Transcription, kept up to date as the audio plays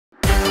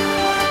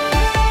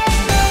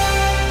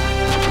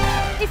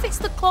if it's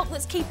the clock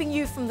that's keeping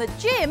you from the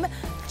gym,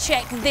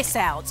 check this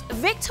out.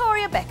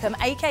 Victoria Beckham,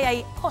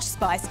 aka Posh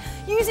Spice,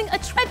 using a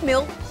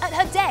treadmill at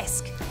her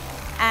desk.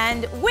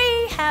 And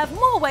we have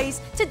more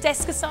ways to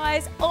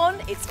Deskercise on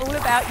It's All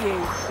About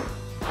You.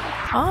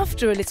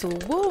 After a little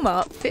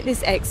warm-up,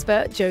 fitness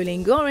expert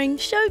Jolene Goring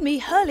showed me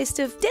her list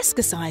of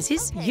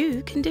Deskercises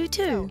you can do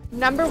too.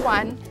 Number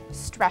 1,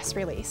 stress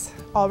release.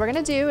 All we're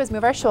gonna do is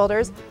move our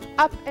shoulders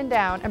up and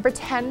down and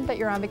pretend that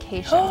you're on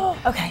vacation.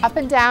 Okay. Up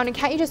and down, and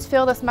can't you just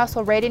feel this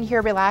muscle right in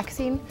here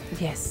relaxing?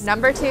 Yes.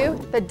 Number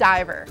 2, the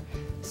diver.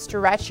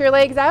 Stretch your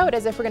legs out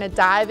as if we're gonna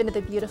dive into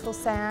the beautiful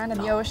sand and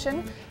the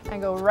ocean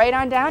and go right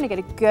on down and get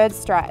a good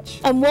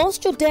stretch. And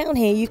whilst you're down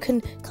here, you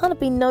can kind of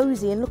be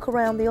nosy and look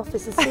around the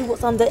office and see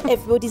what's under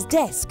everybody's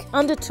desk.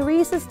 Under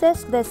Teresa's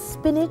desk, there's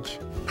spinach.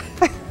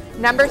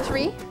 Number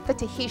 3, the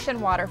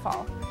Tahitian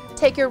waterfall.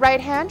 Take your right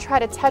hand, try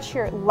to touch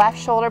your left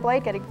shoulder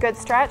blade, get a good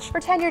stretch.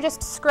 Pretend you're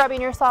just scrubbing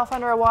yourself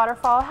under a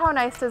waterfall. How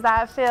nice does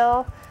that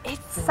feel?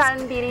 It's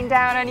sun beating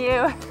down on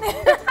you.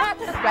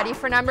 Ready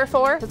for number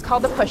 4? It's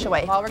called the push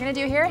away. All we're gonna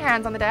do here,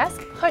 hands on the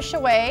desk, push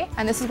away,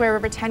 and this is where we're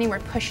pretending we're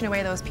pushing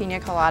away those pina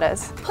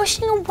coladas.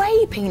 Pushing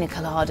away pina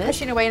coladas?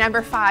 Pushing away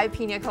number 5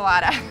 pina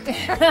colada.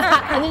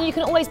 And then you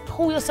can always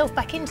pull yourself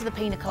back into the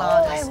pina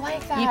coladas. Oh, I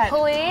like that. You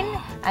pull in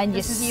and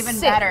This you is even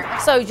sit. better.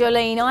 So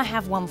Jolene, I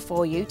have one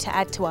for you to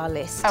add to our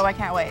list. Oh, I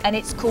can't wait. And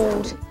it's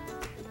called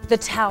the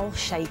towel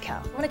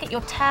shaker. You want to get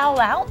your towel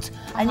out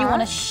and you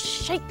want to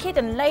shake it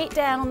and lay it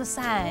down on the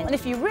sand. And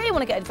if you really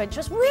want to get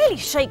adventurous, really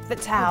shake the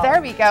towel.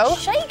 There we go.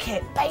 Shake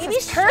it, baby.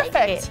 This is perfect.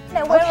 Shake it.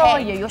 Now, where are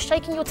you? You're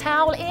shaking your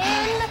towel in.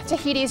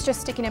 Tahiti's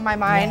just sticking in my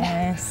mind.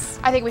 Yes.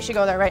 I think we should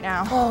go there right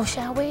now. Oh,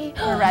 shall we?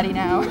 We're ready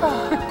now.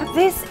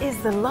 This is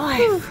the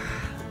life.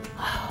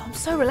 Oh, I'm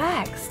so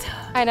relaxed.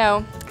 I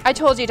know. I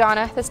told you,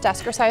 Donna, this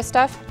Deskercise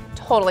stuff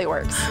totally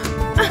works.